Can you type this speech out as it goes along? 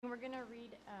going to read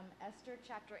Esther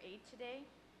chapter 8 today,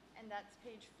 and that's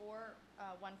page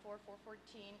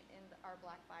 414 in our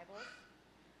black Bibles.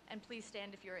 And please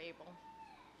stand if you're able.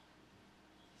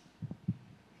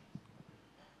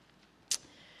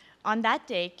 On that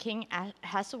day, King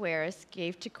Ahasuerus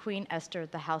gave to Queen Esther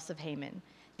the house of Haman,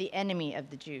 the enemy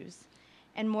of the Jews.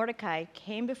 And Mordecai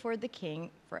came before the king,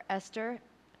 for Esther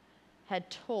had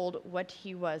told what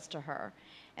he was to her.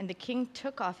 And the king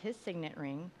took off his signet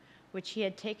ring, which he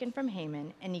had taken from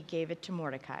Haman, and he gave it to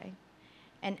Mordecai.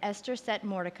 And Esther set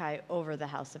Mordecai over the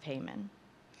house of Haman.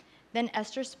 Then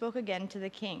Esther spoke again to the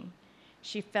king.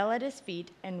 She fell at his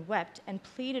feet and wept and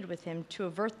pleaded with him to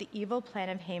avert the evil plan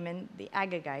of Haman the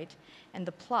Agagite and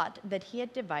the plot that he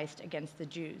had devised against the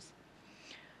Jews.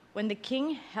 When the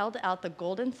king held out the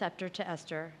golden scepter to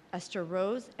Esther, Esther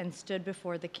rose and stood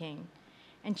before the king.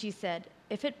 And she said,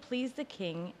 "If it please the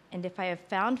king, and if I have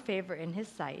found favor in his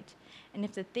sight, and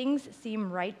if the things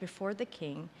seem right before the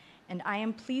king, and I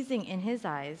am pleasing in his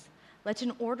eyes, let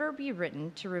an order be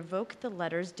written to revoke the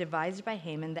letters devised by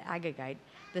Haman the Agagite,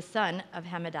 the son of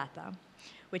Hammedatha,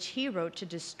 which he wrote to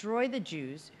destroy the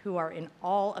Jews who are in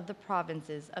all of the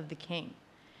provinces of the king.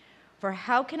 For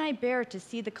how can I bear to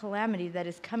see the calamity that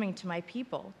is coming to my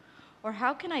people? Or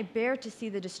how can I bear to see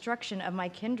the destruction of my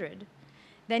kindred?"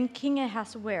 Then King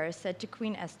Ahasuerus said to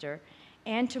Queen Esther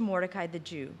and to Mordecai the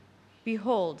Jew,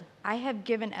 "Behold, I have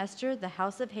given Esther the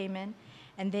house of Haman,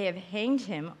 and they have hanged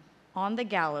him on the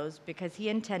gallows because he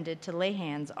intended to lay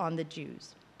hands on the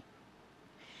Jews.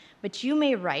 But you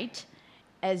may write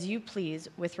as you please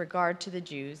with regard to the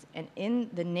Jews, and in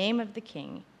the name of the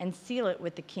king, and seal it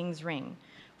with the king's ring.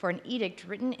 For an edict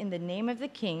written in the name of the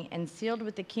king and sealed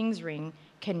with the king's ring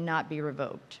cannot be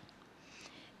revoked."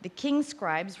 The king's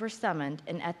scribes were summoned,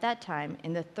 and at that time,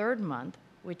 in the 3rd month,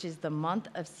 which is the month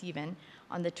of Sivan,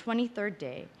 on the 23rd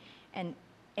day, and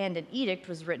an edict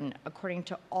was written according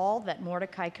to all that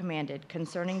Mordecai commanded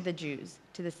concerning the Jews,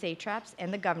 to the satraps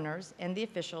and the governors and the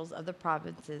officials of the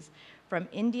provinces from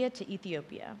India to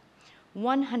Ethiopia,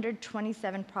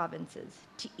 127 provinces,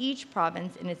 to each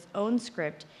province in its own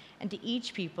script, and to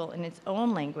each people in its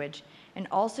own language, and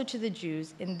also to the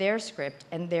Jews in their script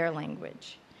and their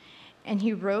language. And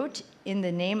he wrote in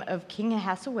the name of King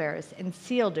Ahasuerus and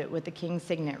sealed it with the king's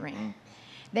signet ring.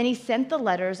 Then he sent the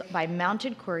letters by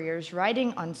mounted couriers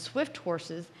riding on swift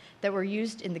horses that were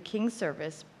used in the king's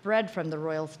service, bred from the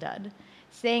royal stud,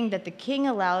 saying that the king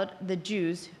allowed the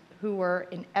Jews who were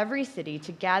in every city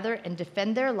to gather and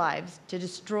defend their lives, to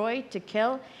destroy, to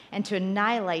kill, and to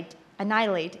annihilate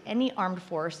any armed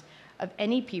force of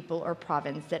any people or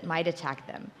province that might attack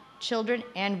them, children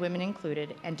and women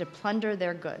included, and to plunder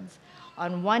their goods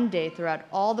on one day throughout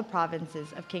all the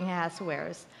provinces of King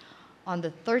Ahasuerus, on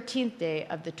the 13th day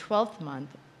of the 12th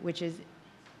month, which is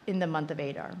in the month of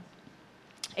Adar.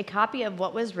 A copy of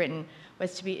what was written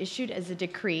was to be issued as a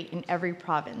decree in every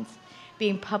province,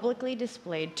 being publicly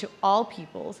displayed to all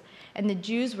peoples, and the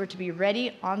Jews were to be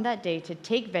ready on that day to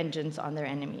take vengeance on their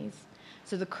enemies.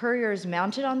 So the couriers,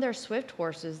 mounted on their swift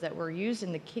horses that were used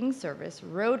in the king's service,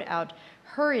 rode out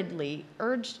hurriedly,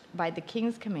 urged by the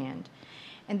king's command,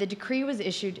 and the decree was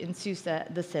issued in Susa,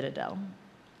 the citadel.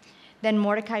 Then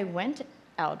Mordecai went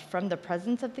out from the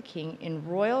presence of the king in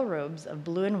royal robes of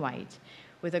blue and white,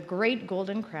 with a great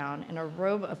golden crown and a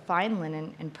robe of fine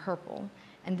linen and purple,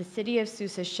 and the city of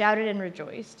Susa shouted and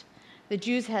rejoiced. The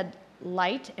Jews had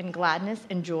light and gladness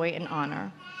and joy and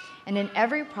honor. And in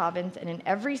every province and in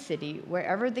every city,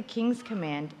 wherever the king's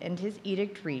command and his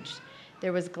edict reached,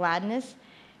 there was gladness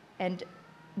and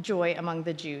joy among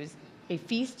the Jews, a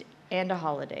feast and a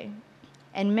holiday.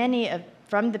 And many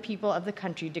from the people of the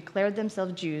country declared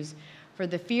themselves Jews, for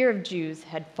the fear of Jews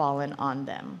had fallen on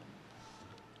them.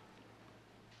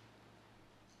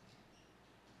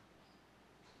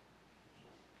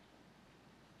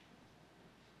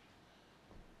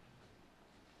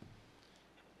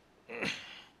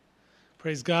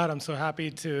 Praise God. I'm so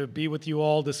happy to be with you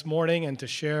all this morning and to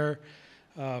share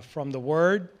from the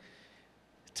Word.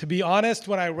 To be honest,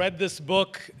 when I read this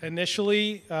book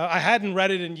initially, I hadn't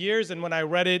read it in years, and when I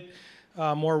read it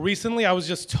more recently, I was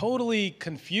just totally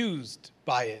confused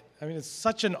by it. I mean, it's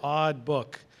such an odd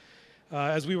book.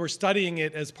 As we were studying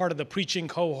it as part of the preaching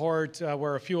cohort,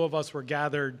 where a few of us were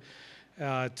gathered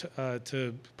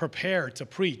to prepare to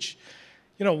preach,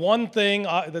 you know, one thing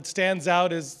that stands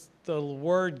out is the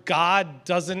word God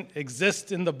doesn't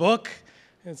exist in the book.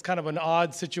 It's kind of an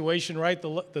odd situation, right?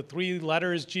 The 3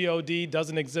 letters, G-O-D,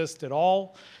 doesn't exist at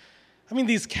all. I mean,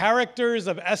 these characters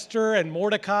of Esther and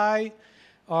Mordecai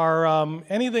are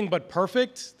anything but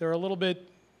perfect. They're a little bit,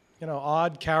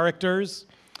 odd characters.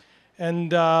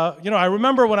 And, I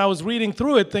remember when I was reading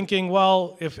through it thinking,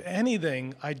 well, if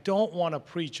anything, I don't want to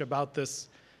preach about this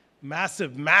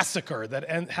massive massacre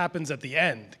that happens at the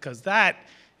end, because that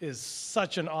is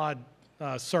such an odd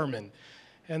sermon.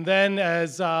 And then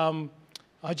as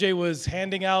Ajay was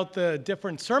handing out the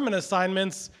different sermon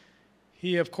assignments,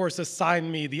 he, of course,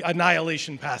 assigned me the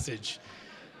annihilation passage.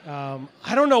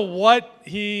 I don't know what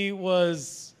he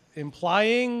was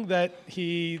implying, that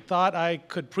he thought I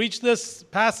could preach this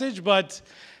passage, but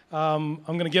I'm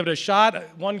going to give it a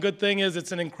shot. One good thing is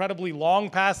it's an incredibly long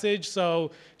passage,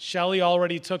 so Shelley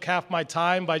already took half my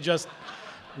time by just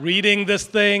reading this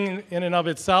thing in and of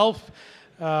itself,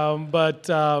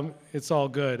 but it's all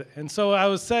good. And so I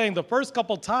was saying the first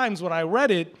couple times when I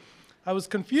read it, I was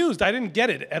confused. I didn't get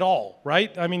it at all,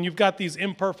 right? I mean, you've got these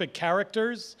imperfect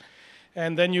characters,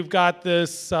 and then you've got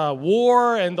this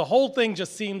war, and the whole thing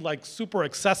just seemed like super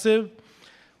excessive.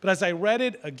 But as I read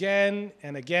it again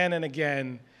and again and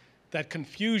again, that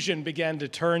confusion began to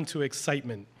turn to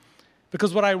excitement.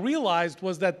 Because what I realized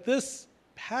was that this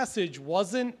passage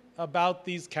wasn't about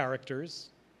these characters.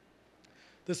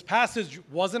 This passage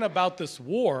wasn't about this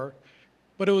war,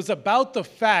 but it was about the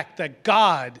fact that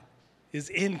God is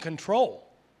in control.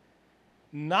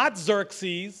 Not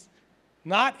Xerxes,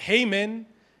 not Haman,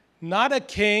 not a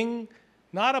king,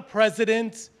 not a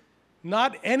president,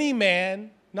 not any man,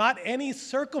 not any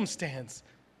circumstance.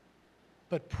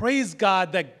 But praise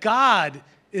God that God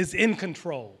is in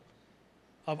control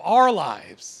of our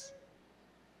lives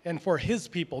and for his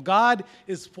people. God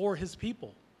is for his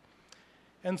people.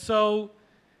 And so,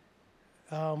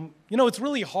 it's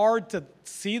really hard to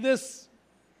see this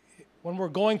when we're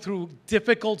going through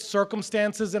difficult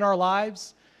circumstances in our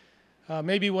lives.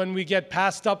 Maybe when we get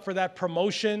passed up for that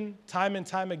promotion time and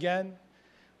time again,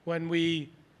 when we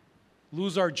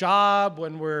lose our job,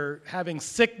 when we're having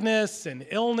sickness and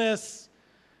illness,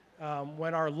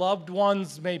 when our loved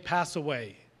ones may pass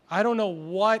away. I don't know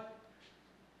what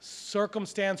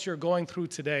circumstance you're going through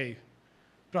today,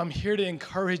 but I'm here to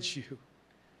encourage you.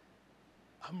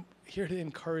 I'm here to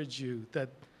encourage you that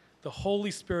the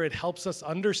Holy Spirit helps us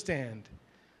understand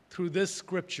through this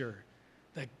scripture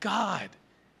that God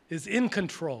is in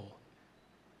control.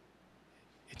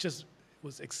 It just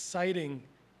was exciting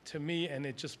to me, and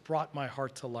it just brought my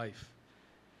heart to life.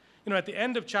 At the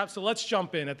end of so let's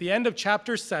jump in. At the end of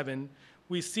chapter 7,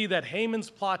 we see that Haman's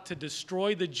plot to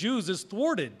destroy the Jews is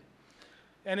thwarted.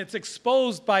 And it's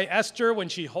exposed by Esther when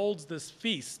she holds this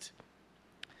feast.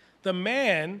 The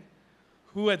man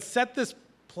who had set this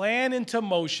plan into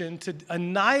motion to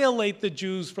annihilate the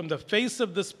Jews from the face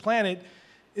of this planet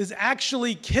is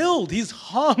actually killed. He's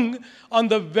hung on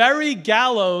the very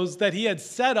gallows that he had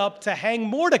set up to hang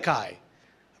Mordecai. I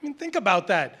mean, think about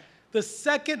that. The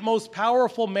second most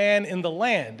powerful man in the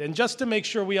land. And just to make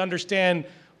sure we understand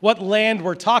what land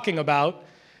we're talking about,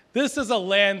 this is a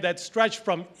land that stretched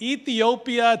from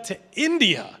Ethiopia to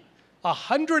India,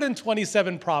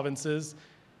 127 provinces.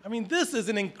 I mean, this is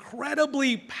an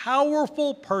incredibly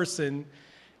powerful person,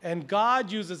 and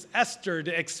God uses Esther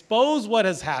to expose what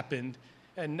has happened.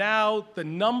 And now the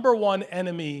number one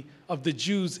enemy of the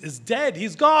Jews is dead.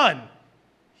 He's gone.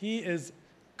 He is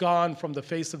gone from the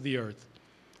face of the earth.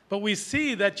 But we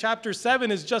see that chapter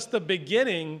 7 is just the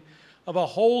beginning of a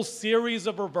whole series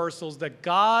of reversals that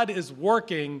God is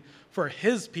working for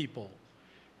his people.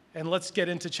 And let's get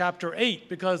into chapter 8,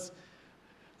 because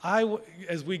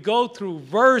as we go through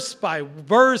verse by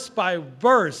verse by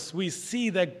verse, we see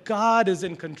that God is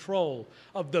in control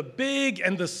of the big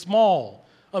and the small.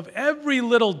 Of every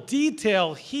little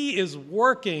detail, he is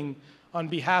working on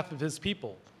behalf of his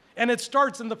people. And it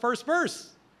starts in the first verse.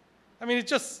 I mean,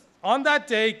 on that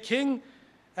day, King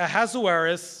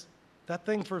Ahasuerus, that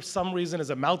thing for some reason is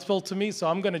a mouthful to me, so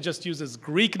I'm going to just use his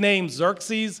Greek name,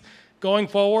 Xerxes, going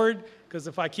forward, because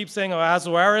if I keep saying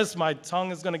Ahasuerus, my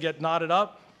tongue is going to get knotted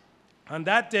up. On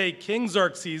that day, King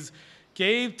Xerxes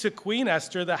gave to Queen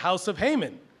Esther the house of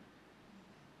Haman.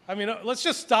 I mean, let's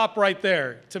just stop right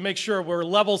there to make sure we're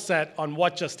level set on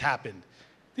what just happened.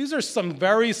 These are some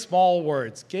very small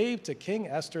words. Gave to King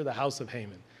Esther the house of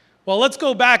Haman. Well, let's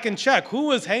go back and check. Who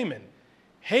was Haman?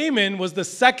 Haman was the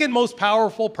second most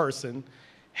powerful person.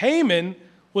 Haman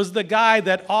was the guy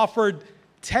that offered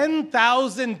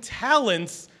 10,000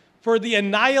 talents for the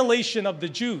annihilation of the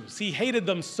Jews. He hated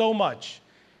them so much.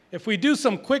 If we do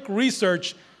some quick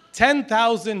research,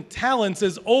 10,000 talents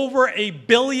is over $1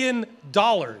 billion.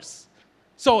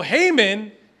 So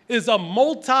Haman is a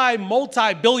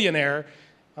multi-billionaire.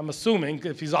 I'm assuming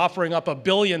if he's offering up $1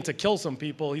 billion to kill some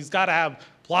people, he's got to have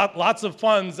lots of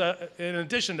funds in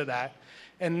addition to that.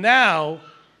 And now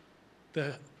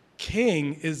the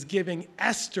king is giving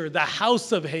Esther the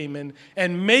house of Haman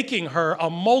and making her a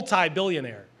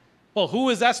multi-billionaire. Well, who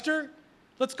is Esther?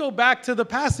 Let's go back to the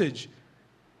passage.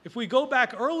 If we go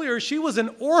back earlier, she was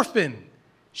an orphan.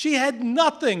 She had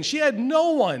nothing. She had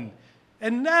no one.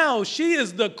 And now she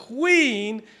is the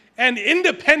queen and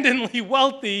independently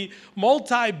wealthy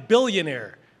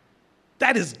multi-billionaire.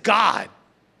 That is God.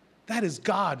 That is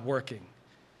God working.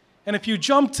 And if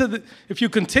you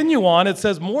continue on, it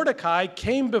says Mordecai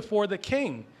came before the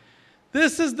king.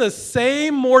 This is the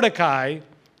same Mordecai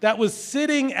that was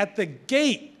sitting at the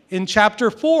gate in chapter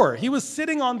 4. He was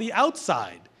sitting on the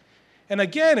outside. And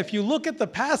again, if you look at the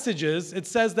passages, it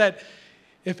says that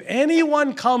if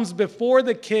anyone comes before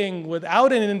the king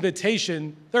without an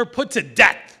invitation, they're put to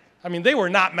death. I mean, they were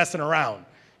not messing around.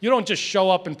 You don't just show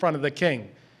up in front of the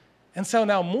king. And so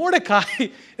now Mordecai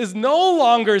is no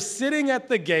longer sitting at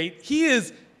the gate. He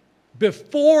is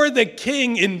before the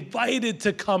king, invited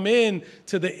to come in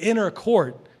to the inner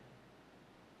court.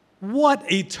 What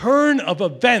a turn of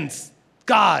events.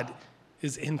 God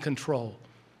is in control.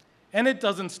 And it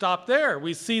doesn't stop there.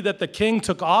 We see that the king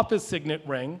took off his signet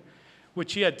ring,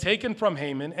 which he had taken from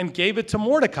Haman, and gave it to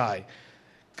Mordecai.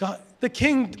 The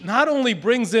king not only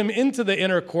brings him into the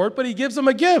inner court, but he gives him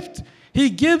a gift. He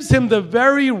gives him the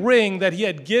very ring that he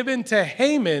had given to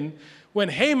Haman when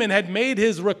Haman had made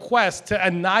his request to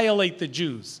annihilate the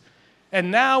Jews. And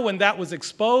now when that was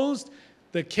exposed,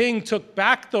 the king took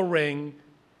back the ring,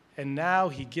 and now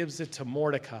he gives it to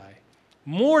Mordecai.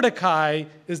 Mordecai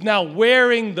is now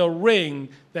wearing the ring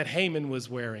that Haman was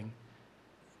wearing.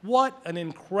 What an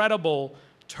incredible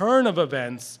turn of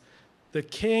events. The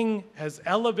king has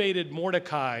elevated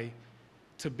Mordecai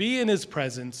to be in his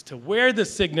presence, to wear the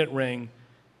signet ring.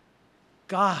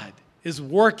 God is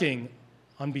working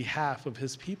on behalf of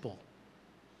his people.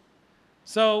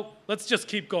 So let's just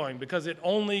keep going because it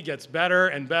only gets better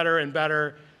and better and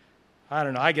better. I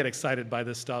don't know, I get excited by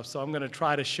this stuff, so I'm going to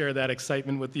try to share that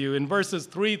excitement with you. In verses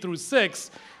 3 through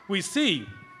 6, we see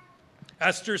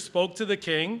Esther spoke to the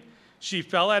king. She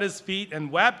fell at his feet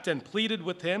and wept and pleaded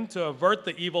with him to avert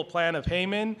the evil plan of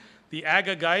Haman, the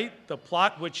Agagite, the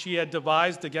plot which he had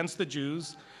devised against the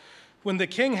Jews. When the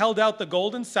king held out the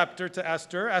golden scepter to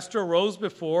Esther, Esther rose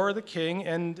before the king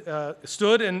and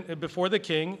stood before the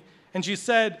king, and she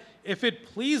said, "If it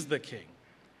please the king,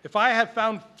 if I have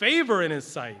found favor in his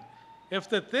sight, if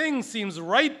the thing seems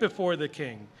right before the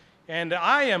king, and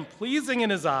I am pleasing in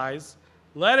his eyes,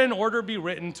 let an order be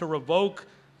written to revoke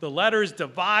the letters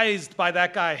devised by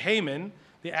that guy Haman,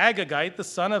 the Agagite, the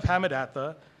son of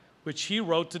Hammedatha, which he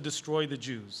wrote to destroy the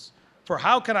Jews. For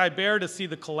how can I bear to see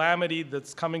the calamity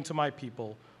that's coming to my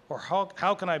people? Or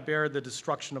how can I bear the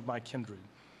destruction of my kindred?"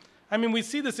 I mean, we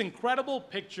see this incredible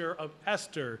picture of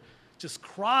Esther just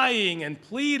crying and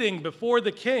pleading before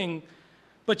the king,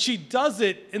 but she does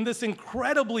it in this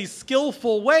incredibly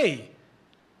skillful way.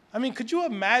 I mean, could you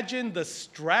imagine the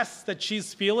stress that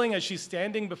she's feeling as she's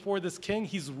standing before this king?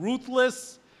 He's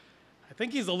ruthless. I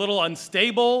think he's a little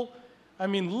unstable. I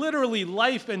mean, literally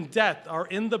life and death are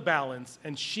in the balance,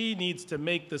 and she needs to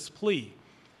make this plea.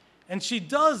 And she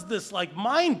does this like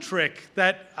mind trick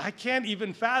that I can't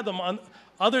even fathom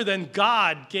other than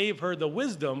God gave her the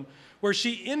wisdom, where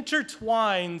she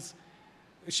intertwines,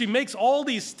 she makes all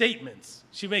these statements.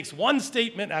 She makes one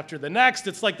statement after the next.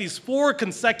 It's like these 4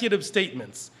 consecutive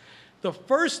statements. The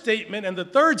first statement and the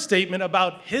third statement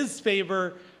about his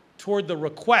favor toward the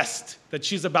request that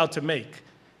she's about to make.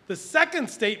 The second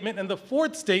statement and the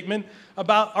fourth statement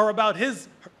are about his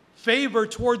favor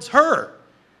towards her,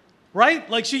 right?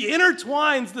 Like she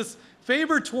intertwines this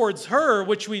favor towards her,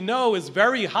 which we know is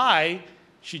very high.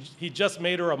 He just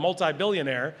made her a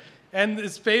multi-billionaire, and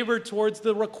his favor towards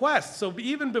the request. So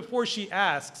even before she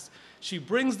asks, she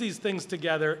brings these things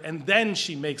together, and then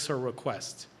she makes her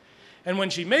request. And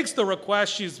when she makes the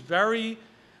request, she's very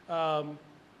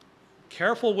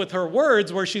careful with her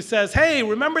words, where she says, "Hey,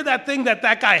 remember that thing that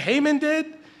guy Haman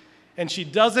did?" And she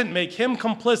doesn't make him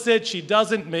complicit. She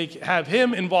doesn't have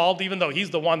him involved, even though he's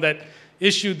the one that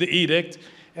issued the edict.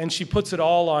 And she puts it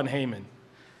all on Haman.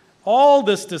 All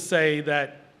this to say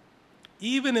that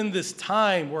even in this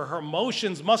time where her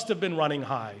emotions must have been running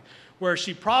high, where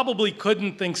she probably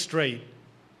couldn't think straight,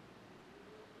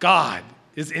 God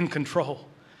is in control.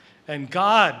 And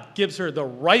God gives her the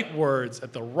right words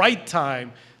at the right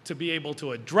time to be able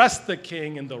to address the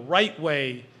king in the right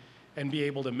way and be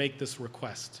able to make this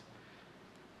request.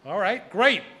 All right,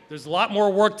 great. There's a lot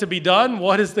more work to be done.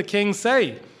 What does the king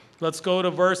say? Let's go to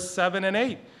verse 7 and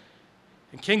 8.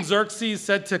 And King Xerxes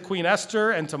said to Queen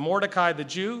Esther and to Mordecai the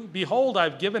Jew, "Behold,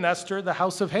 I've given Esther the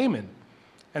house of Haman,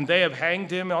 and they have hanged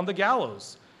him on the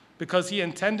gallows. because he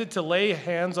intended to lay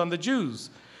hands on the Jews.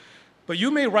 But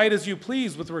you may write as you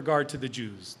please with regard to the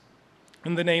Jews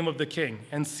in the name of the king,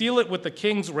 and seal it with the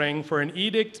king's ring, for an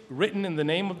edict written in the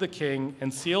name of the king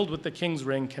and sealed with the king's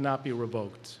ring cannot be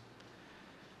revoked.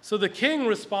 So the king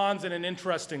responds in an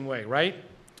interesting way, right?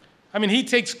 I mean, he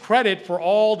takes credit for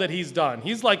all that he's done.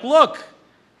 He's like, look,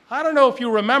 I don't know if you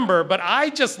remember, but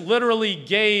I just literally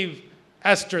gave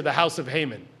Esther the house of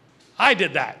Haman. I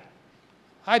did that,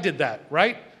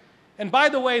 right? And by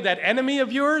the way, that enemy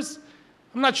of yours,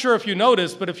 I'm not sure if you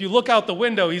noticed, but if you look out the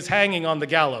window, he's hanging on the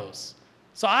gallows.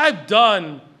 So I've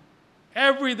done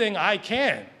everything I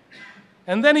can.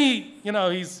 And then he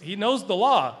knows the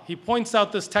law. He points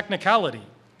out this technicality.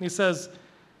 He says,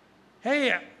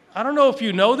 hey, I don't know if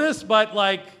you know this, but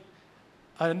like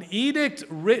an edict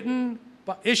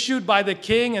issued by the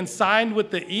king and signed with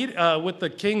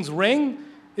the king's ring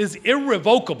is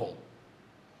irrevocable.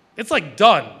 It's like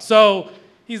done. So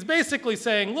he's basically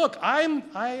saying, look, I'm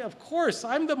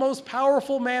the most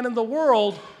powerful man in the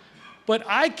world, but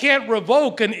I can't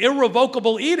revoke an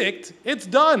irrevocable edict. It's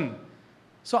done.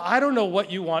 So I don't know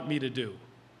what you want me to do.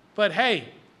 But hey,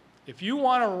 if you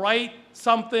want to write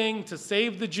something to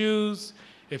save the Jews,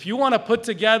 if you want to put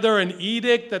together an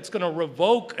edict that's going to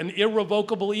revoke an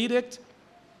irrevocable edict,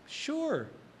 sure,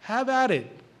 have at it.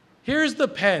 Here's the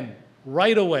pen,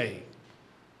 right away.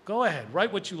 Go ahead,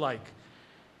 write what you like.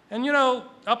 And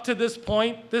up to this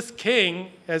point, this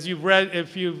king, if you've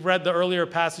read the earlier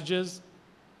passages,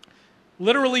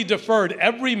 literally deferred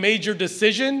every major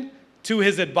decision to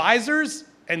his advisors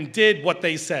and did what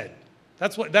they said.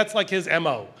 That's like his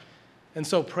MO. And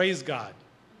so praise God,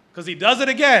 because he does it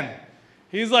again.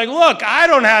 He's like, look, I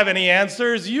don't have any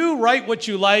answers. You write what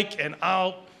you like, and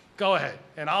I'll go ahead,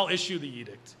 and I'll issue the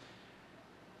edict.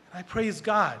 And I praise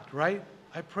God, right?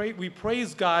 We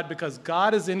praise God because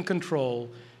God is in control,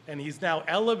 and he's now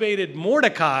elevated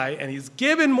Mordecai, and he's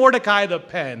given Mordecai the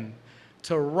pen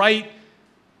to write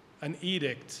an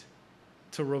edict,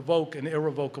 to revoke an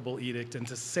irrevocable edict, and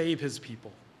to save his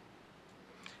people.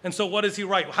 And so what does he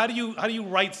write? How do you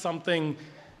write something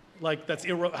like that's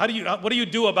what do you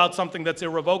do about something that's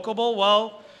irrevocable?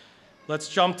 Well, let's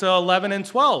jump to 11 and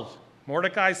 12.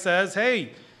 Mordecai says,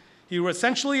 hey, he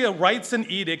essentially writes an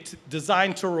edict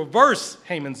designed to reverse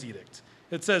Haman's edict.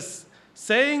 It says,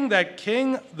 saying that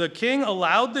the king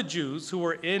allowed the Jews who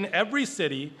were in every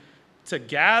city to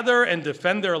gather and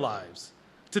defend their lives,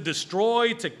 to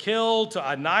destroy, to kill, to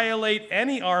annihilate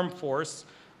any armed force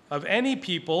of any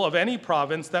people, of any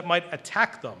province that might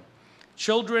attack them,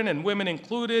 children and women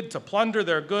included, to plunder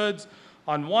their goods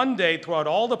on one day throughout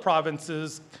all the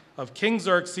provinces of King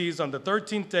Xerxes on the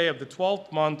 13th day of the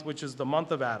 12th month, which is the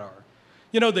month of Adar.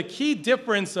 The key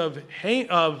difference of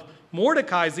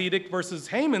Mordecai's edict versus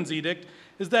Haman's edict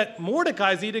is that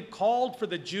Mordecai's edict called for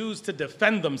the Jews to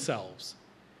defend themselves.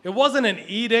 It wasn't an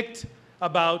edict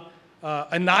about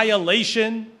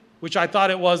annihilation, which I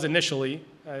thought it was initially.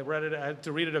 I had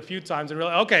to read it a few times and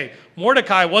realize, okay,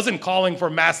 Mordecai wasn't calling for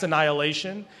mass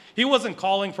annihilation. He wasn't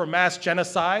calling for mass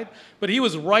genocide, but he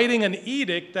was writing an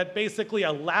edict that basically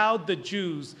allowed the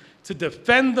Jews to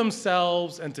defend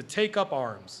themselves and to take up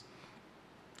arms.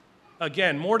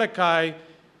 Again, Mordecai,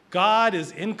 God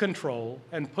is in control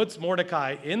and puts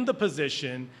Mordecai in the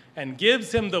position and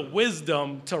gives him the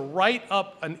wisdom to write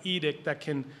up an edict that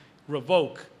can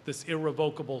revoke this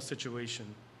irrevocable situation.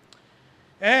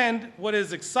 And what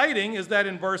is exciting is that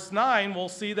in verse 9, we'll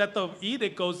see that the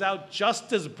edict goes out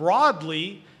just as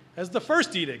broadly as the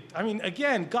first edict. I mean,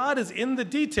 again, God is in the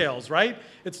details, right?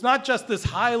 It's not just this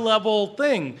high-level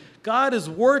thing. God is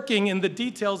working in the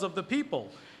details of the people.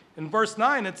 In verse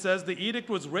 9, it says, the edict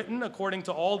was written according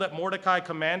to all that Mordecai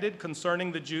commanded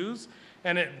concerning the Jews,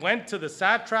 and it went to the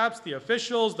satraps, the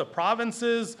officials, the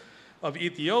provinces of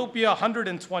Ethiopia,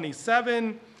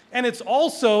 127. And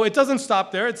it doesn't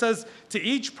stop there. It says to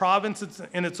each province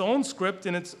in its own script,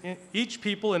 each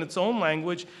people in its own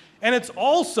language, and it's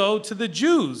also to the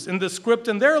Jews in the script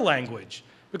in their language.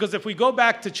 Because if we go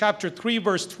back to chapter 3,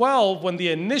 verse 12, when the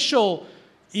initial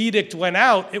edict went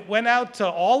out, it went out to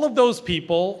all of those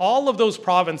people, all of those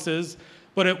provinces,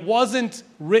 but it wasn't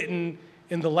written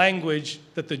in the language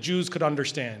that the Jews could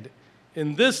understand.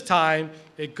 In this time,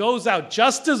 it goes out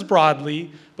just as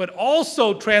broadly, but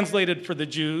also translated for the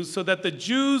Jews so that the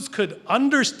Jews could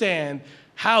understand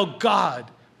how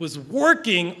God was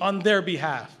working on their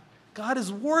behalf. God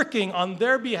is working on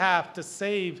their behalf to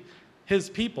save his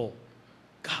people.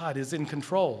 God is in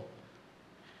control.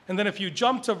 And then if you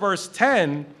jump to verse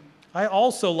 10, I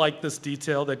also like this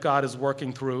detail that God is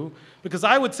working through, because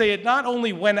I would say it not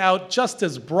only went out just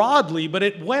as broadly, but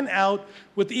it went out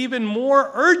with even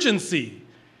more urgency.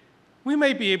 We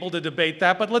may be able to debate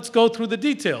that, but let's go through the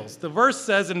details. The verse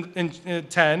says in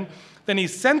 10, then he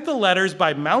sent the letters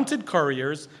by mounted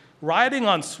couriers, riding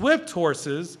on swift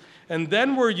horses, and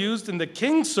then were used in the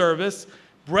king's service,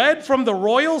 bred from the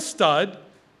royal stud.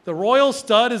 The royal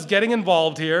stud is getting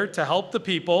involved here to help the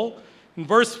people. In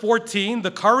verse 14,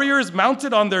 the couriers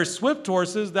mounted on their swift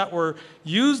horses that were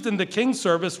used in the king's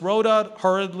service rode out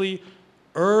hurriedly,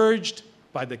 urged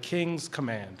by the king's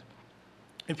command.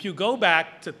 If you go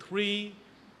back to 3,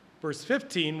 verse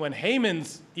 15, when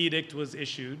Haman's edict was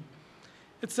issued,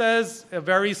 it says a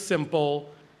very simple,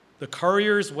 the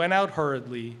couriers went out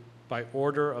hurriedly by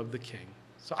order of the king.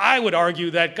 So I would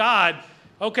argue that God,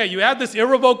 okay, you have this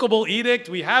irrevocable edict.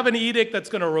 We have an edict that's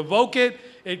going to revoke it.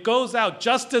 It goes out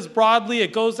just as broadly.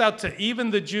 It goes out to even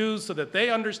the Jews so that they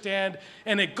understand.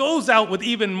 And it goes out with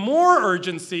even more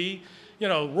urgency,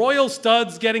 royal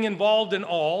studs getting involved in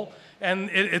all. And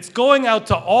it's going out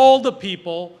to all the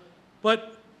people.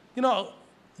 But,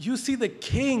 you see the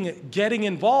king getting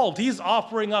involved. He's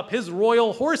offering up his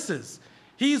royal horses.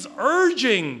 He's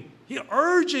urging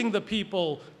the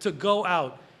people to go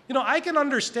out. I can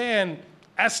understand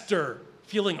Esther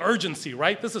feeling urgency,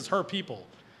 right? This is her people.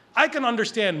 I can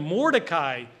understand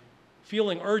Mordecai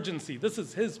feeling urgency. This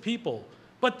is his people.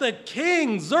 But the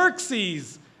king,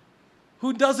 Xerxes,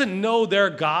 who doesn't know their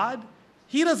God,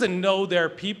 he doesn't know their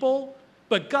people,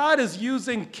 but God is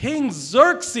using King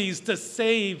Xerxes to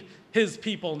save his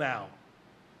people now.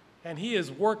 And he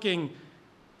is working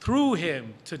through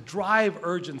him to drive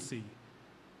urgency.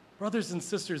 Brothers and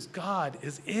sisters, God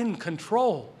is in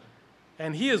control.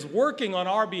 And he is working on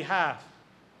our behalf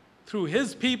through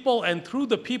his people and through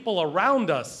the people around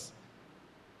us.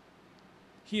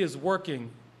 He is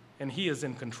working and he is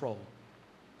in control.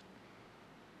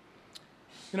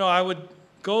 I would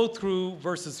go through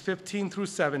verses 15 through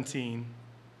 17,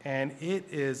 and it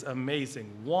is amazing,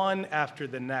 one after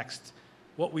the next,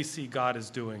 what we see God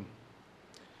is doing.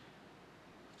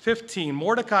 15,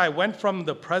 Mordecai went from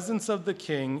the presence of the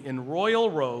king in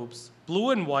royal robes, blue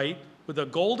and white, with a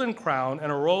golden crown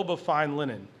and a robe of fine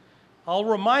linen. I'll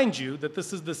remind you that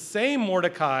this is the same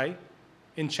Mordecai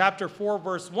in chapter 4,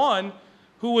 verse 1,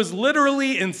 who was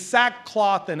literally in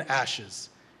sackcloth and ashes.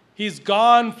 He's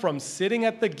gone from sitting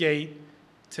at the gate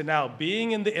to now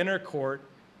being in the inner court,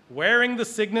 wearing the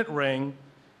signet ring,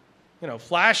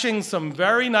 flashing some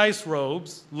very nice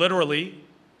robes, literally,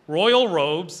 royal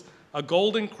robes, a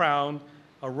golden crown,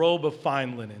 a robe of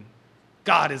fine linen.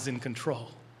 God is in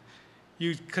control.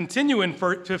 You continue in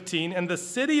 15, and the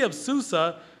city of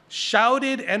Susa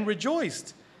shouted and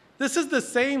rejoiced. This is the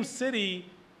same city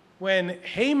when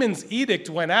Haman's edict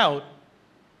went out.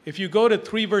 If you go to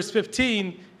 3 verse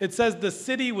 15, it says the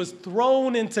city was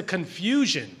thrown into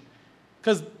confusion.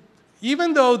 Because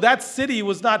even though that city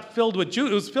was not filled with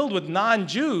Jews, it was filled with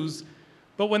non-Jews,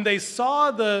 but when they saw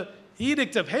the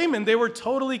edict of Haman, they were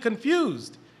totally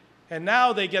confused. And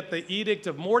now they get the edict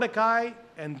of Mordecai,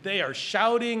 and they are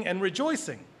shouting and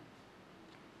rejoicing.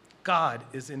 God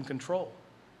is in control.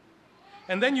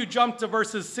 And then you jump to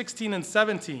verses 16 and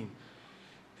 17.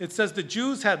 It says, the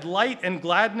Jews had light and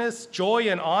gladness, joy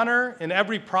and honor in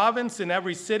every province, in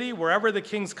every city, wherever the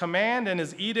king's command and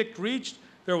his edict reached,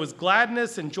 there was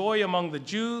gladness and joy among the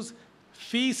Jews,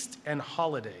 feast and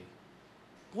holiday.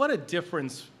 What a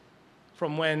difference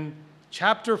from when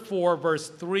chapter 4, verse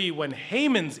 3, when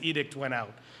Haman's edict went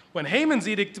out. When Haman's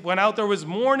edict went out, there was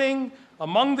mourning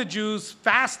among the Jews,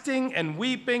 fasting and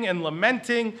weeping and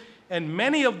lamenting, and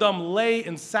many of them lay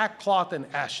in sackcloth and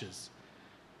ashes.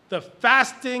 The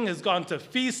fasting has gone to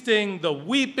feasting. The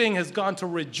weeping has gone to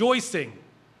rejoicing.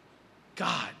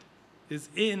 God is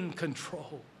in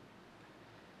control.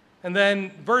 And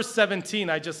then verse 17,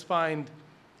 I just find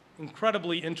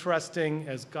incredibly interesting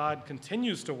as God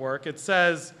continues to work. It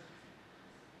says,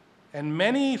 and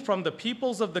many from the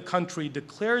peoples of the country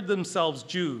declared themselves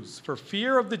Jews, for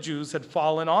fear of the Jews had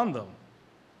fallen on them.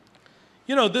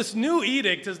 This new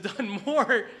edict has done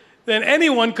more than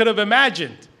anyone could have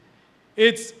imagined.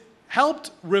 It's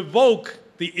helped revoke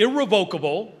the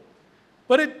irrevocable,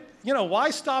 but why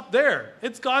stop there?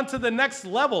 It's gone to the next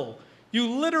level. You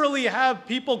literally have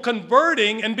people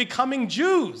converting and becoming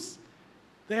Jews.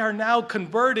 They are now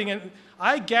converting, and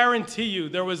I guarantee you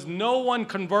there was no one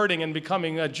converting and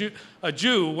becoming a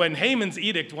Jew when Haman's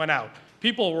edict went out.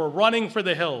 People were running for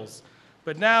the hills.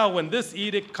 But now when this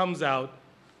edict comes out,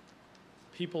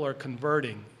 people are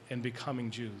converting and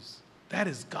becoming Jews. That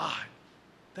is God.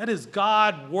 That is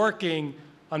God working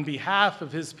on behalf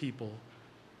of his people.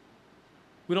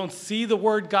 We don't see the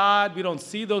word God. We don't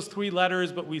see those 3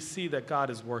 letters, but we see that God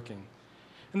is working.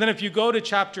 And then if you go to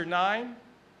chapter 9,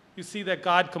 you see that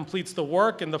God completes the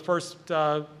work in the first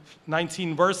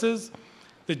 19 verses.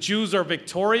 The Jews are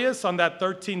victorious on that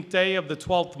 13th day of the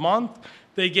 12th month.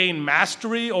 They gain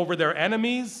mastery over their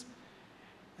enemies.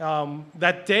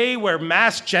 That day where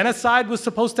mass genocide was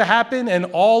supposed to happen and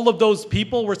all of those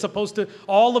people were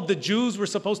all of the Jews were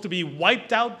supposed to be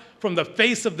wiped out from the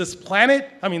face of this planet.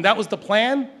 I mean, that was the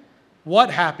plan. What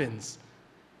happens?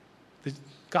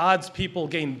 God's people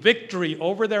gain victory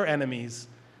over their enemies.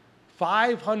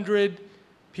 500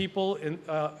 people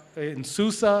in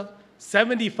Susa,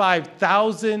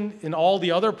 75,000 in all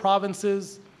the other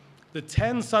provinces, the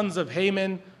 10 sons of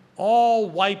Haman, all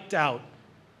wiped out.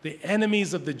 The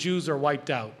enemies of the Jews are wiped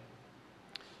out.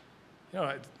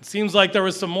 It seems like there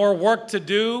was some more work to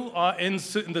do in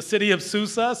the city of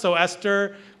Susa. So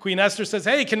Queen Esther says,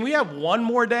 hey, can we have one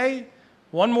more day?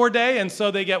 One more day? And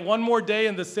so they get one more day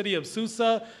in the city of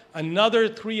Susa. Another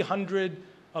 300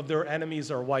 of their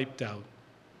enemies are wiped out.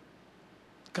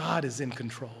 God is in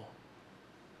control.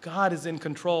 God is in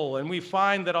control. And we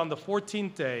find that on the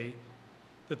 14th day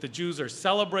that the Jews are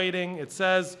celebrating, it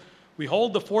says, we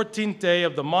hold the 14th day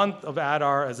of the month of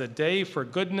Adar as a day for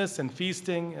goodness and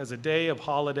feasting, as a day of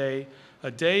holiday,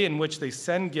 a day in which they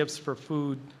send gifts for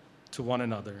food to one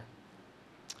another.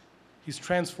 He's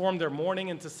transformed their mourning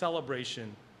into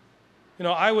celebration.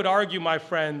 I would argue, my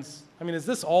friends, is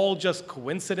this all just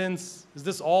coincidence? Is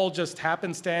this all just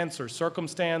happenstance or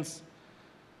circumstance?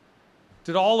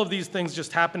 Did all of these things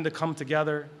just happen to come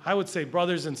together? I would say,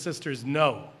 brothers and sisters,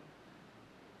 no.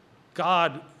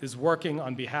 God is working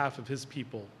on behalf of his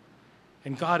people,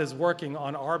 and God is working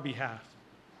on our behalf,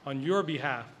 on your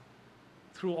behalf,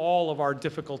 through all of our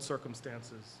difficult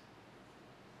circumstances.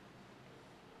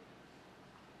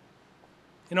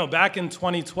 Back in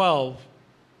 2012,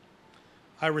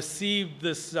 I received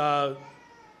this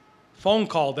phone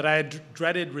call that I had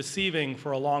dreaded receiving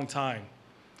for a long time.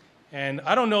 And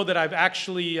I don't know that I've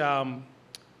actually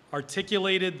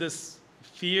articulated this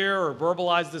fear or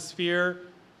verbalized this fear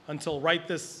until right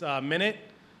this minute.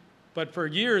 But for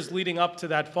years leading up to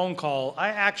that phone call, I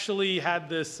actually had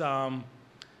this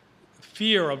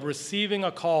fear of receiving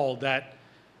a call that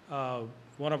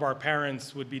one of our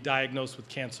parents would be diagnosed with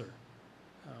cancer.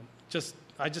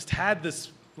 I just had this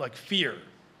fear.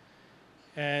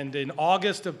 And in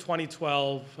August of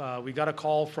 2012, we got a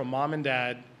call from mom and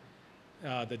dad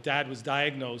that dad was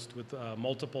diagnosed with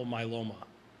multiple myeloma.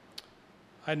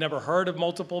 I'd never heard of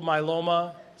multiple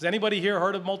myeloma. Has anybody here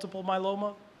heard of multiple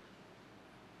myeloma?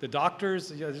 The doctors?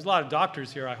 There's a lot of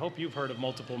doctors here. I hope you've heard of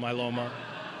multiple myeloma.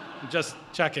 I'm just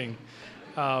checking.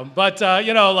 But I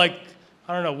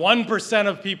don't know, 1%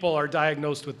 of people are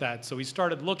diagnosed with that. So we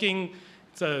started looking.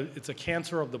 It's a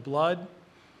cancer of the blood.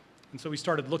 And so we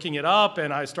started looking it up,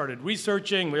 and I started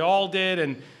researching. We all did,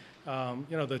 and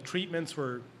the treatments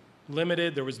were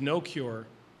limited. There was no cure.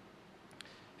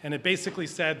 And it basically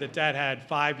said that dad had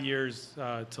 5 years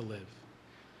to live.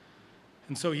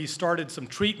 And so he started some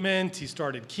treatment, he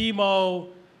started chemo,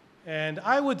 and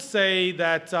I would say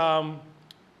that,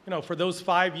 for those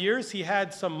 5 years, he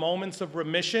had some moments of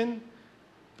remission,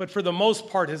 but for the most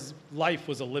part, his life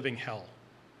was a living hell.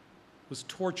 It was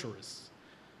torturous.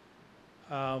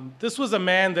 This was a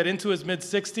man that into his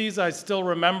mid-60s, I still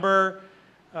remember,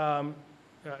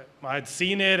 I'd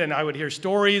seen it, and I would hear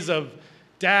stories of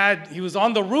Dad, he was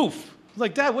on the roof. I was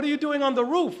like, Dad, what are you doing on the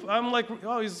roof? I'm like,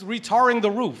 oh, he's retarring the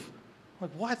roof. I'm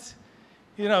like, what?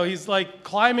 He's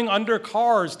climbing under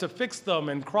cars to fix them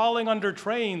and crawling under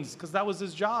trains because that was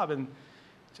his job. And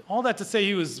all that to say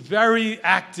he was very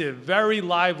active, very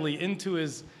lively into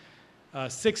his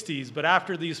 60s. But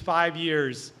after these 5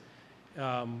 years,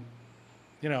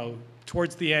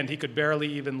 towards the end, he could barely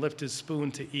even lift his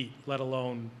spoon to eat, let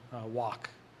alone walk.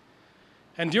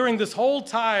 And during this whole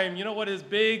time, you know what his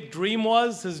big dream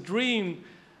was? His dream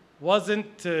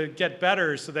wasn't to get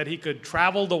better so that he could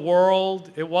travel the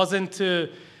world. It wasn't to,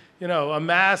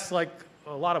 amass a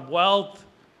lot of wealth.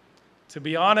 To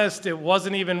be honest, it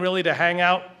wasn't even really to hang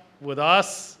out with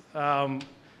us.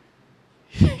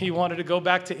 He wanted to go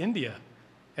back to India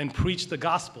and preach the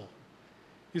gospel.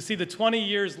 You see, the 20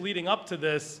 years leading up to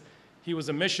this, he was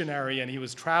a missionary and he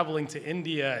was traveling to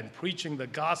India and preaching the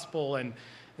gospel. And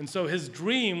so his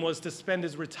dream was to spend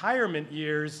his retirement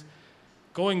years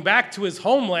going back to his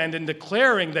homeland and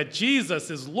declaring that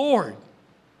Jesus is Lord.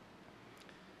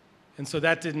 And so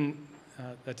that didn't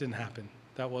happen.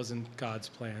 That wasn't God's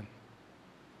plan.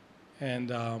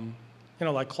 And,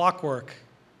 like clockwork,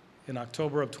 in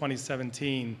October of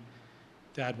 2017,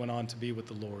 Dad went on to be with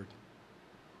the Lord.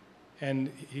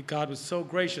 And God was so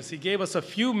gracious. He gave us a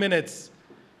few minutes.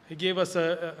 He gave us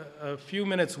a few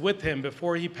minutes with him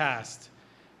before he passed.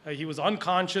 He was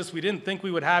unconscious. We didn't think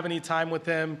we would have any time with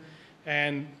him.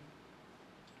 And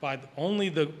by only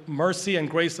the mercy and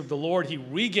grace of the Lord, he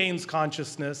regains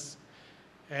consciousness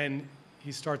and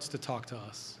he starts to talk to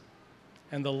us.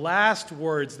 And the last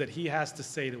words that he has to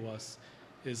say to us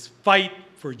is, fight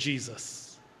for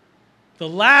Jesus. The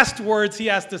last words he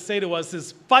has to say to us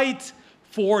is, fight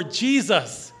for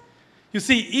Jesus. You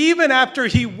see, even after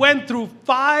he went through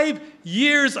 5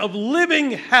 years of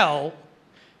living hell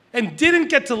and didn't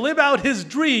get to live out his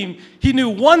dream, he knew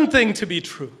one thing to be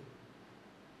true: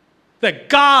 that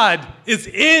God is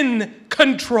in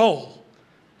control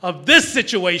of this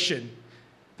situation,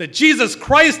 that Jesus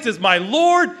Christ is my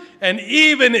Lord, and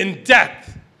even in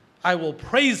death, I will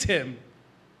praise him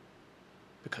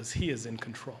because he is in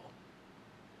control.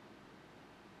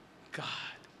 God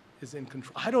is in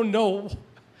control. I don't know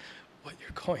what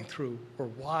you're going through or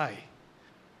why,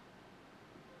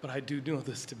 but I do know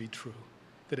this to be true,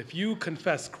 that if you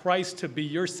confess Christ to be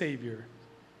your Savior,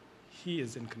 he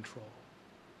is in control.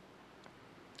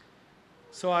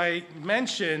 So I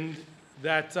mentioned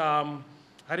that I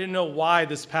didn't know why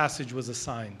this passage was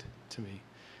assigned to me.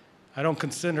 I don't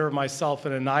consider myself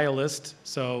an nihilist,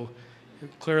 so it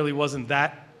clearly wasn't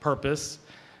that purpose.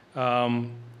 But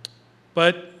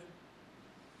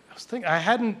I was thinking, I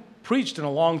hadn't preached in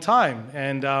a long time,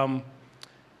 and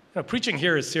preaching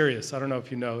here is serious. I don't know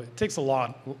if you know. It takes a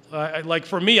lot. Like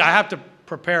for me, I have to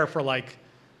prepare for like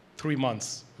 3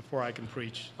 months before I can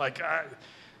preach. Like,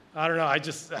 I don't know, I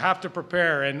just have to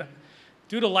prepare. And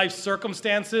due to life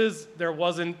circumstances, there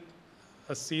wasn't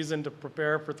a season to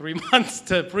prepare for 3 months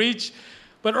to preach.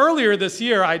 But earlier this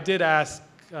year, I did ask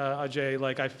Ajay,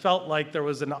 like I felt like there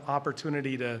was an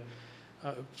opportunity to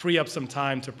free up some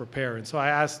time to prepare. And so I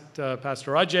asked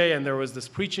Pastor Ajay, and there was this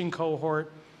preaching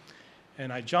cohort,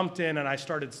 and I jumped in and I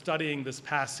started studying this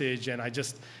passage, and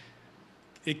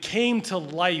it came to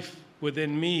life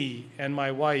within me and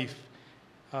my wife,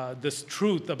 this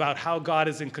truth about how God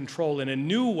is in control in a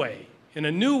new way. In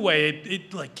a new way,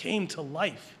 it like came to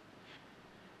life.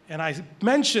 And I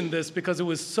mentioned this because it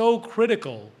was so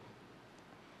critical,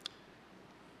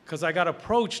 because I got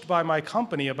approached by my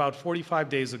company about 45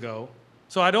 days ago.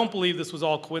 So I don't believe this was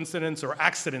all coincidence or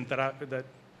accident that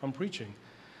I'm preaching.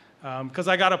 Because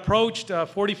I got approached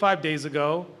 45 days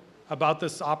ago about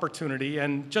this opportunity.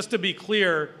 And just to be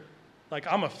clear, like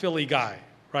I'm a Philly guy,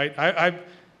 right? I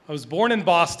was born in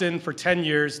Boston for 10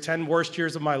 years, 10 worst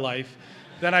years of my life.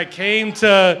 Then I came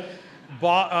to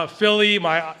Philly.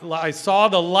 I saw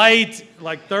the light,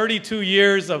 like 32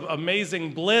 years of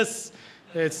amazing bliss.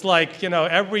 It's like,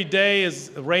 every day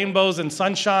is rainbows and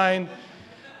sunshine.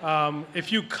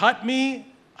 If you cut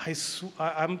me,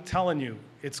 I'm telling you,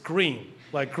 it's green,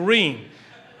 like green.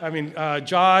 I mean,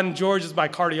 George is my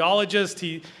cardiologist.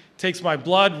 He takes my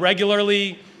blood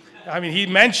regularly. I mean, he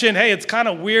mentioned, hey, it's kind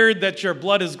of weird that your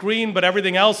blood is green, but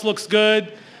everything else looks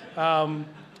good. And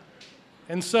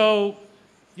so,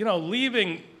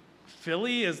 leaving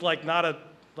Philly is like not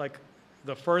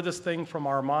the furthest thing from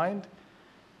our mind.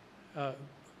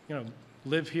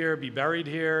 Live here, be buried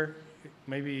here,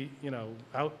 maybe,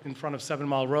 out in front of 7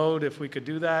 Mile Road if we could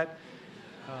do that.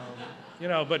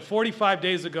 But 45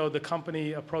 days ago, the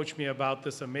company approached me about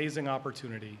this amazing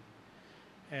opportunity.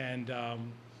 And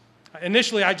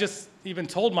initially, I just even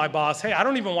told my boss, hey, I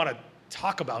don't even want to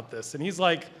talk about this. And he's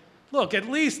like, look, at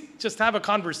least just have a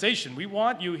conversation. We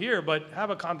want you here, but have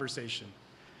a conversation.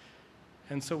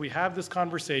 And so we have this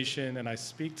conversation, and I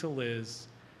speak to Liz.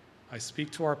 I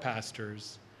speak to our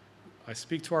pastors. I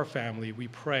speak to our family. We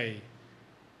pray,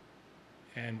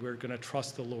 and we're going to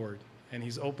trust the Lord. And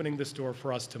he's opening this door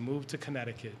for us to move to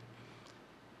Connecticut.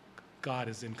 God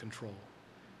is in control.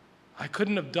 I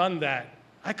couldn't have done that.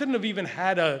 I couldn't have even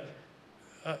had a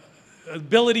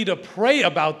ability to pray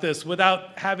about this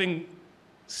without having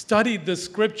studied the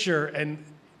scripture and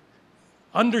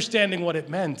understanding what it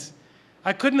meant.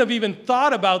 I couldn't have even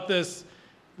thought about this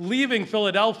leaving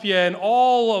Philadelphia and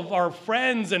all of our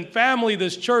friends and family,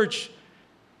 this church,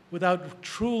 without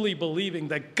truly believing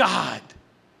that God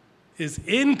is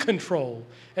in control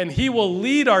and he will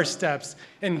lead our steps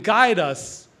and guide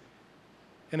us.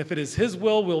 And if it is his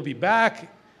will, we'll be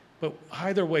back. But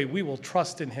either way, we will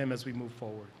trust in him as we move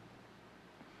forward.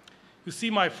 You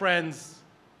see, my friends,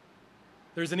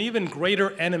 there's an even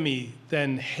greater enemy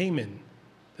than Haman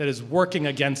that is working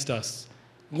against us,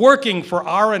 working for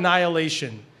our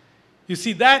annihilation. You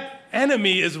see, that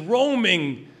enemy is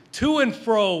roaming to and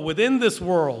fro within this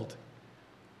world.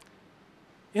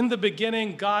 In the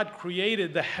beginning, God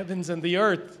created the heavens and the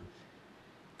earth,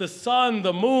 the sun,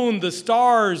 the moon, the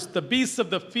stars, the beasts of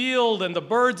the field, and the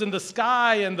birds in the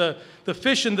sky, and the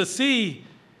fish in the sea.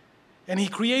 And he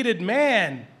created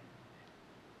man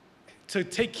to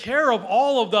take care of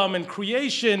all of them in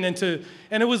creation, and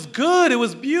it was good, it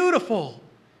was beautiful.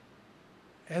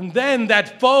 And then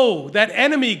that foe, that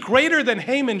enemy greater than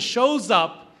Haman shows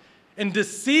up and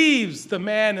deceives the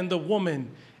man and the woman,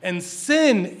 and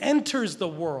sin enters the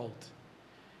world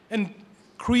and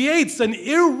creates an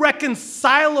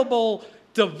irreconcilable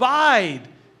divide.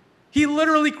 He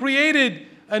literally created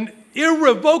an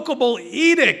irrevocable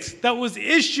edict that was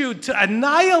issued to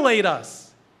annihilate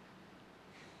us.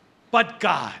 But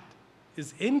God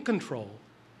is in control,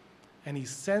 and he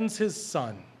sends his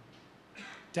son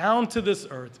down to this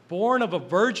earth, born of a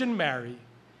Virgin Mary.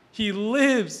 He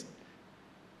lives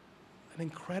an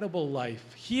incredible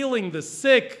life, healing the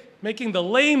sick, making the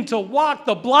lame to walk,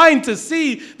 the blind to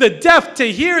see, the deaf to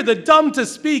hear, the dumb to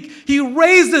speak. He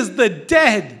raises the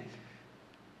dead.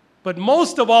 But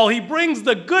most of all, he brings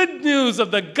the good news of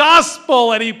the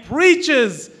gospel, and he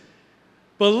preaches,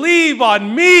 believe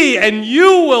on me and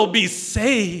you will be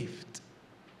saved.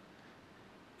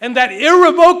 And that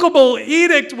irrevocable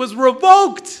edict was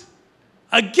revoked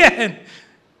again.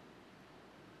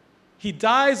 He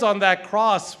dies on that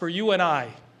cross for you and I.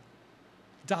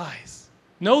 Dies.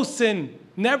 No sin,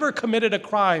 never committed a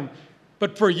crime.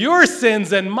 But for your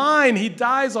sins and mine, he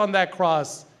dies on that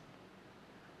cross.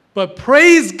 But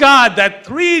praise God that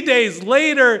 3 days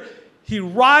later, he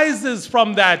rises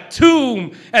from that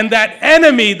tomb, and that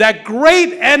enemy, that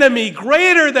great enemy,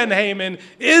 greater than Haman,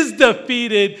 is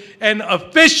defeated, and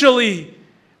officially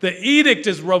the edict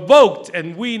is revoked,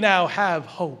 and we now have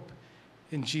hope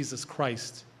in Jesus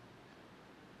Christ.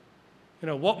 You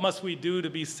know, what must we do to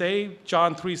be saved?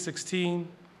 John 3:16.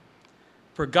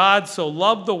 For God so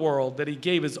loved the world that he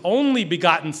gave his only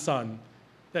begotten Son,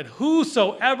 that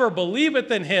whosoever believeth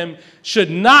in him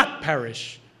should not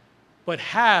perish, but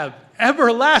have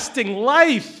everlasting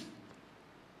life.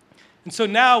 And so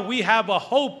now we have a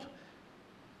hope,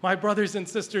 my brothers and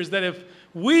sisters, that if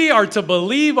we are to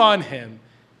believe on him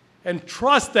and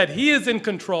trust that he is in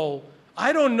control,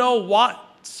 I don't know what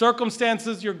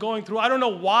circumstances you're going through, I don't know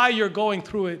why you're going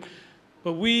through it,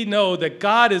 but we know that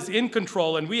God is in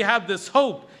control, and we have this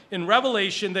hope in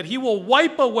Revelation that he will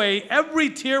wipe away every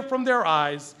tear from their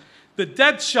eyes. The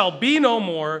death shall be no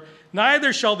more,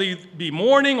 neither shall there be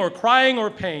mourning or crying or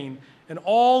pain, and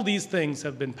all these things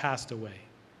have been passed away.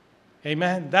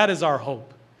 Amen? That is our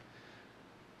hope.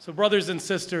 So, brothers and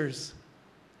sisters,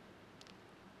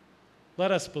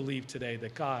 let us believe today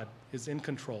that God is in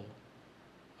control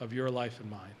of your life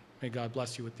and mine. May God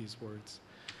bless you with these words.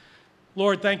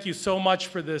 Lord, thank you so much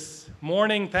for this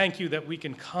morning. Thank you that we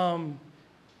can come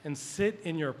and sit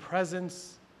in your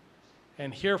presence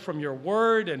and hear from your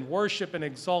word and worship and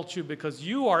exalt you, because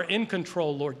you are in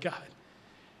control, Lord God.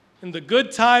 In the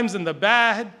good times and the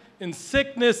bad, in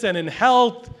sickness and in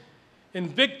health, in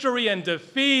victory and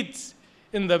defeat,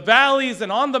 in the valleys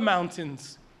and on the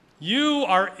mountains, you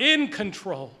are in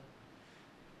control.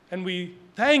 And we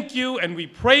thank you and we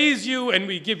praise you and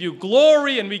we give you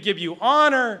glory and we give you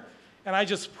honor. And I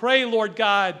just pray, Lord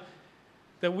God,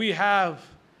 that we have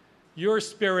your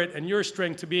spirit and your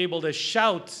strength to be able to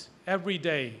shout every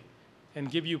day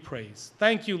and give you praise.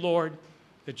 Thank you, Lord,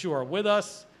 that you are with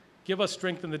us. Give us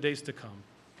strength in the days to come.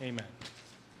 Amen.